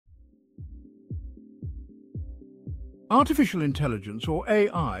Artificial intelligence, or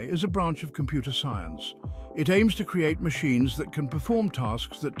AI, is a branch of computer science. It aims to create machines that can perform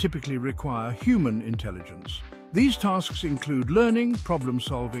tasks that typically require human intelligence. These tasks include learning,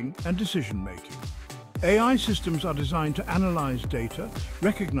 problem-solving, and decision-making. AI systems are designed to analyze data,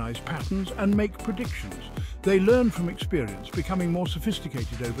 recognize patterns, and make predictions. They learn from experience, becoming more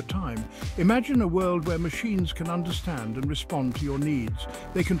sophisticated over time. Imagine a world where machines can understand and respond to your needs.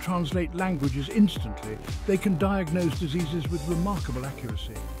 They can translate languages instantly. They can diagnose diseases with remarkable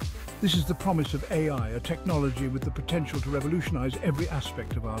accuracy. This is the promise of AI, a technology with the potential to revolutionize every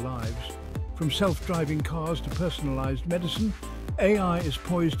aspect of our lives. From self-driving cars to personalized medicine, AI is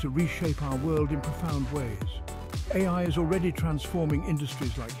poised to reshape our world in profound ways. AI is already transforming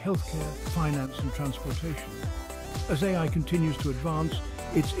industries like healthcare, finance, and transportation. As AI continues to advance,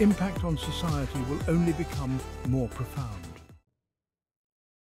 its impact on society will only become more profound.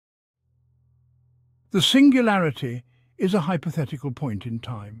 The singularity is a hypothetical point in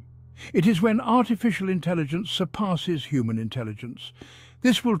time. It is when artificial intelligence surpasses human intelligence.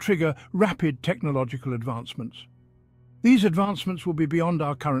 This will trigger rapid technological advancements. These advancements will be beyond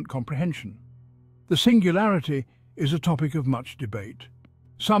our current comprehension. The singularity is a topic of much debate.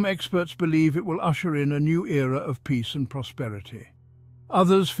 Some experts believe it will usher in a new era of peace and prosperity.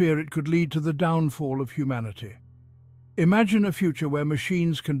 Others fear it could lead to the downfall of humanity. Imagine a future where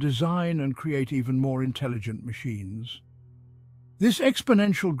machines can design and create even more intelligent machines. This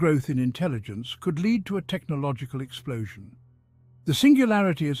exponential growth in intelligence could lead to a technological explosion. The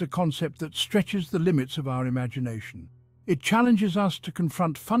singularity is a concept that stretches the limits of our imagination. It challenges us to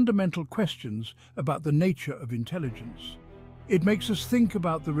confront fundamental questions about the nature of intelligence. It makes us think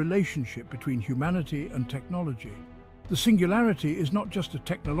about the relationship between humanity and technology. The singularity is not just a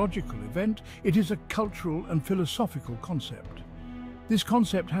technological event, it is a cultural and philosophical concept. This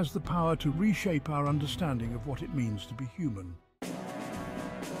concept has the power to reshape our understanding of what it means to be human.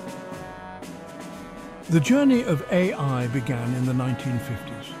 The journey of AI began in the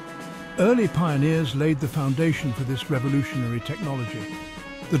 1950s. Early pioneers laid the foundation for this revolutionary technology.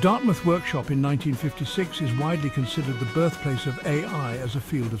 The Dartmouth Workshop in 1956 is widely considered the birthplace of AI as a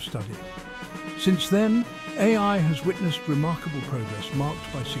field of study. Since then, AI has witnessed remarkable progress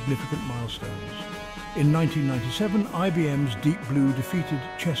marked by significant milestones. In 1997, IBM's Deep Blue defeated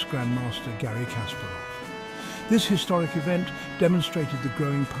chess grandmaster Garry Kasparov. This historic event demonstrated the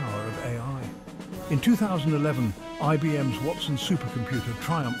growing power of AI. In 2011, IBM's Watson supercomputer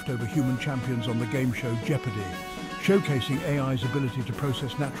triumphed over human champions on the game show Jeopardy, showcasing AI's ability to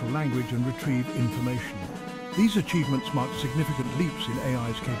process natural language and retrieve information. These achievements marked significant leaps in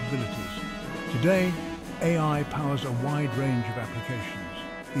AI's capabilities. Today, AI powers a wide range of applications.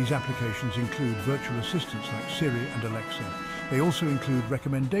 These applications include virtual assistants like Siri and Alexa. They also include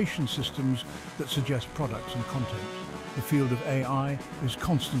recommendation systems that suggest products and content. The field of AI is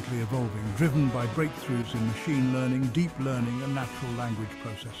constantly evolving, driven by breakthroughs in machine learning, deep learning, and natural language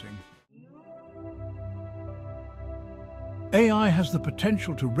processing. AI has the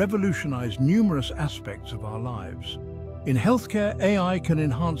potential to revolutionize numerous aspects of our lives. In healthcare, AI can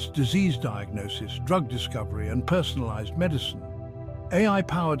enhance disease diagnosis, drug discovery, and personalized medicine.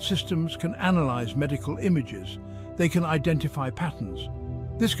 AI-powered systems can analyze medical images. They can identify patterns.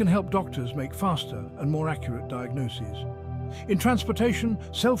 This can help doctors make faster and more accurate diagnoses. In transportation,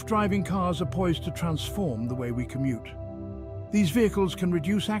 self-driving cars are poised to transform the way we commute. These vehicles can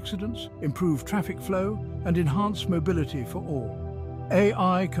reduce accidents, improve traffic flow, and enhance mobility for all.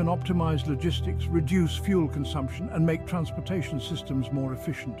 AI can optimize logistics, reduce fuel consumption, and make transportation systems more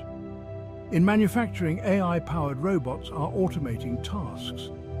efficient. In manufacturing, AI-powered robots are automating tasks.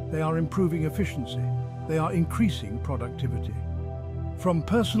 They are improving efficiency. They are increasing productivity. From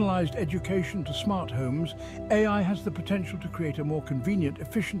personalized education to smart homes, AI has the potential to create a more convenient,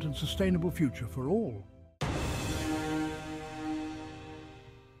 efficient, and sustainable future for all.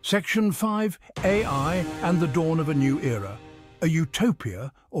 Section 5, AI and the Dawn of a New Era, a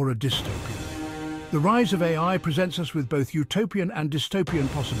utopia or a dystopia. The rise of AI presents us with both utopian and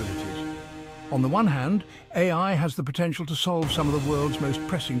dystopian possibilities. On the one hand, AI has the potential to solve some of the world's most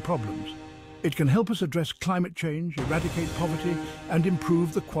pressing problems. It can help us address climate change, eradicate poverty, and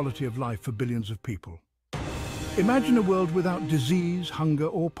improve the quality of life for billions of people. Imagine a world without disease, hunger,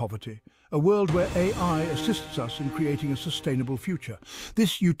 or poverty. A world where AI assists us in creating a sustainable future.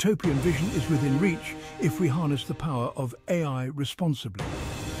 This utopian vision is within reach if we harness the power of AI responsibly.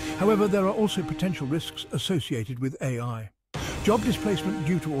 However, there are also potential risks associated with AI. Job displacement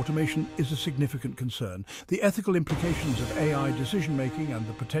due to automation is a significant concern. The ethical implications of AI decision-making and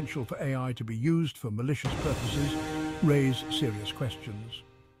the potential for AI to be used for malicious purposes raise serious questions.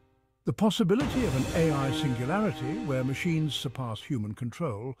 The possibility of an AI singularity, where machines surpass human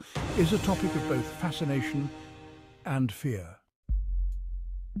control, is a topic of both fascination and fear.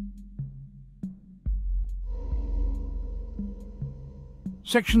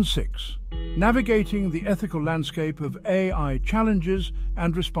 Section 6. Navigating the ethical landscape of AI challenges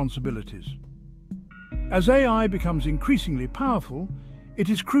and responsibilities. As AI becomes increasingly powerful, it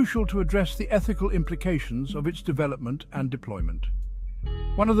is crucial to address the ethical implications of its development and deployment.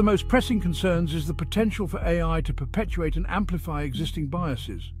 One of the most pressing concerns is the potential for AI to perpetuate and amplify existing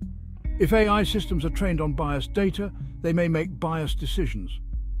biases. If AI systems are trained on biased data, they may make biased decisions.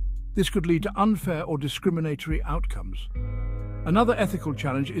 This could lead to unfair or discriminatory outcomes. Another ethical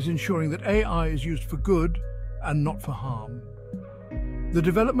challenge is ensuring that AI is used for good and not for harm. The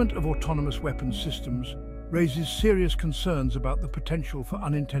development of autonomous weapons systems raises serious concerns about the potential for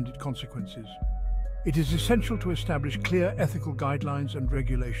unintended consequences. It is essential to establish clear ethical guidelines and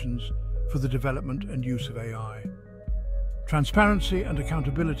regulations for the development and use of AI. Transparency and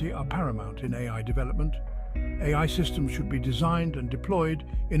accountability are paramount in AI development. AI systems should be designed and deployed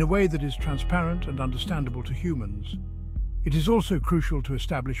in a way that is transparent and understandable to humans. It is also crucial to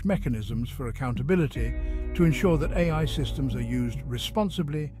establish mechanisms for accountability to ensure that AI systems are used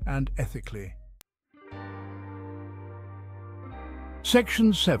responsibly and ethically.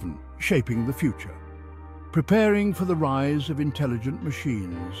 Section 7. Shaping the future. Preparing for the rise of intelligent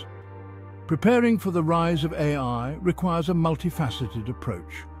machines. Preparing for the rise of AI requires a multifaceted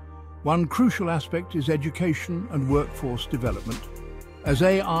approach. One crucial aspect is education and workforce development. As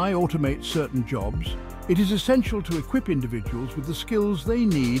AI automates certain jobs, it is essential to equip individuals with the skills they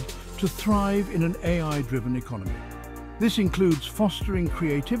need to thrive in an AI-driven economy. This includes fostering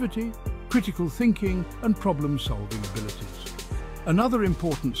creativity, critical thinking, and problem-solving abilities. Another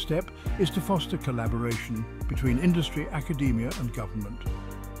important step is to foster collaboration between industry, academia, and government.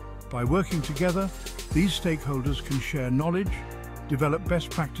 By working together, these stakeholders can share knowledge, develop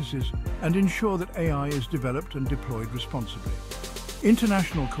best practices, and ensure that AI is developed and deployed responsibly.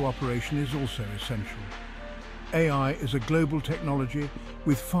 International cooperation is also essential. AI is a global technology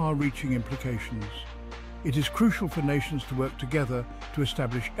with far-reaching implications. It is crucial for nations to work together to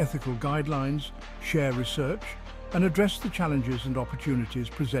establish ethical guidelines, share research, and address the challenges and opportunities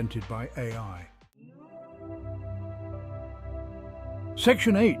presented by AI.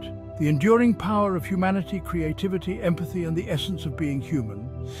 Section 8. The enduring power of humanity, creativity, empathy, and the essence of being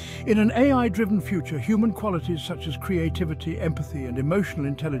human. In an AI-driven future, human qualities such as creativity, empathy, and emotional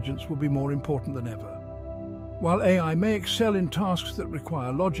intelligence will be more important than ever. While AI may excel in tasks that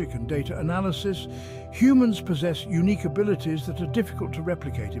require logic and data analysis, humans possess unique abilities that are difficult to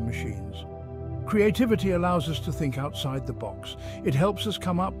replicate in machines. Creativity allows us to think outside the box. It helps us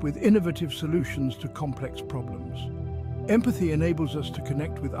come up with innovative solutions to complex problems. Empathy enables us to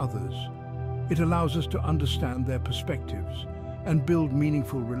connect with others. It allows us to understand their perspectives and build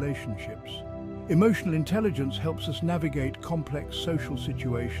meaningful relationships. Emotional intelligence helps us navigate complex social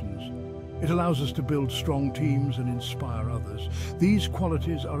situations. It allows us to build strong teams and inspire others. These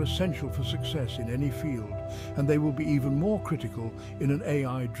qualities are essential for success in any field, and they will be even more critical in an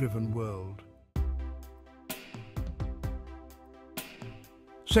AI-driven world.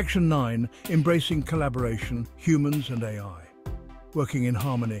 Section 9. Embracing collaboration, humans and AI. Working in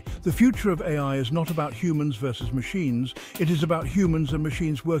harmony. The future of AI is not about humans versus machines. It is about humans and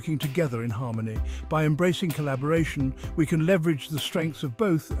machines working together in harmony. By embracing collaboration, we can leverage the strengths of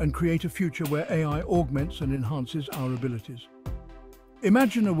both and create a future where AI augments and enhances our abilities.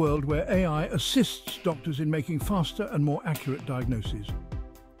 Imagine a world where AI assists doctors in making faster and more accurate diagnoses.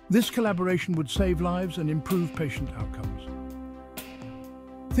 This collaboration would save lives and improve patient outcomes.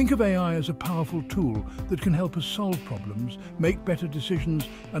 Think of AI as a powerful tool that can help us solve problems, make better decisions,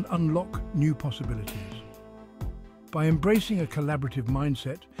 and unlock new possibilities. By embracing a collaborative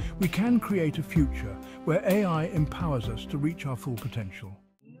mindset, we can create a future where AI empowers us to reach our full potential.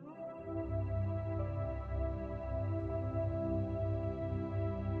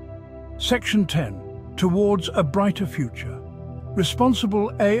 Section 10. Towards a brighter future.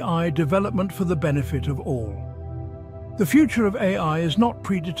 Responsible AI development for the benefit of all. The future of AI is not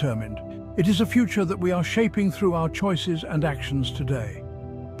predetermined. It is a future that we are shaping through our choices and actions today.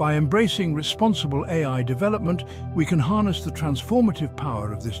 By embracing responsible AI development, we can harness the transformative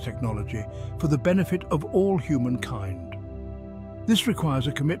power of this technology for the benefit of all humankind. This requires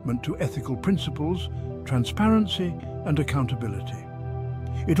a commitment to ethical principles, transparency, and accountability.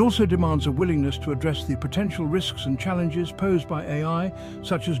 It also demands a willingness to address the potential risks and challenges posed by AI,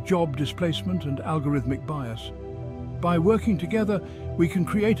 such as job displacement and algorithmic bias. By working together, we can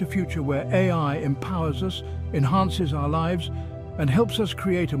create a future where AI empowers us, enhances our lives, and helps us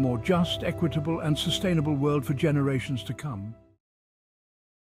create a more just, equitable and sustainable world for generations to come.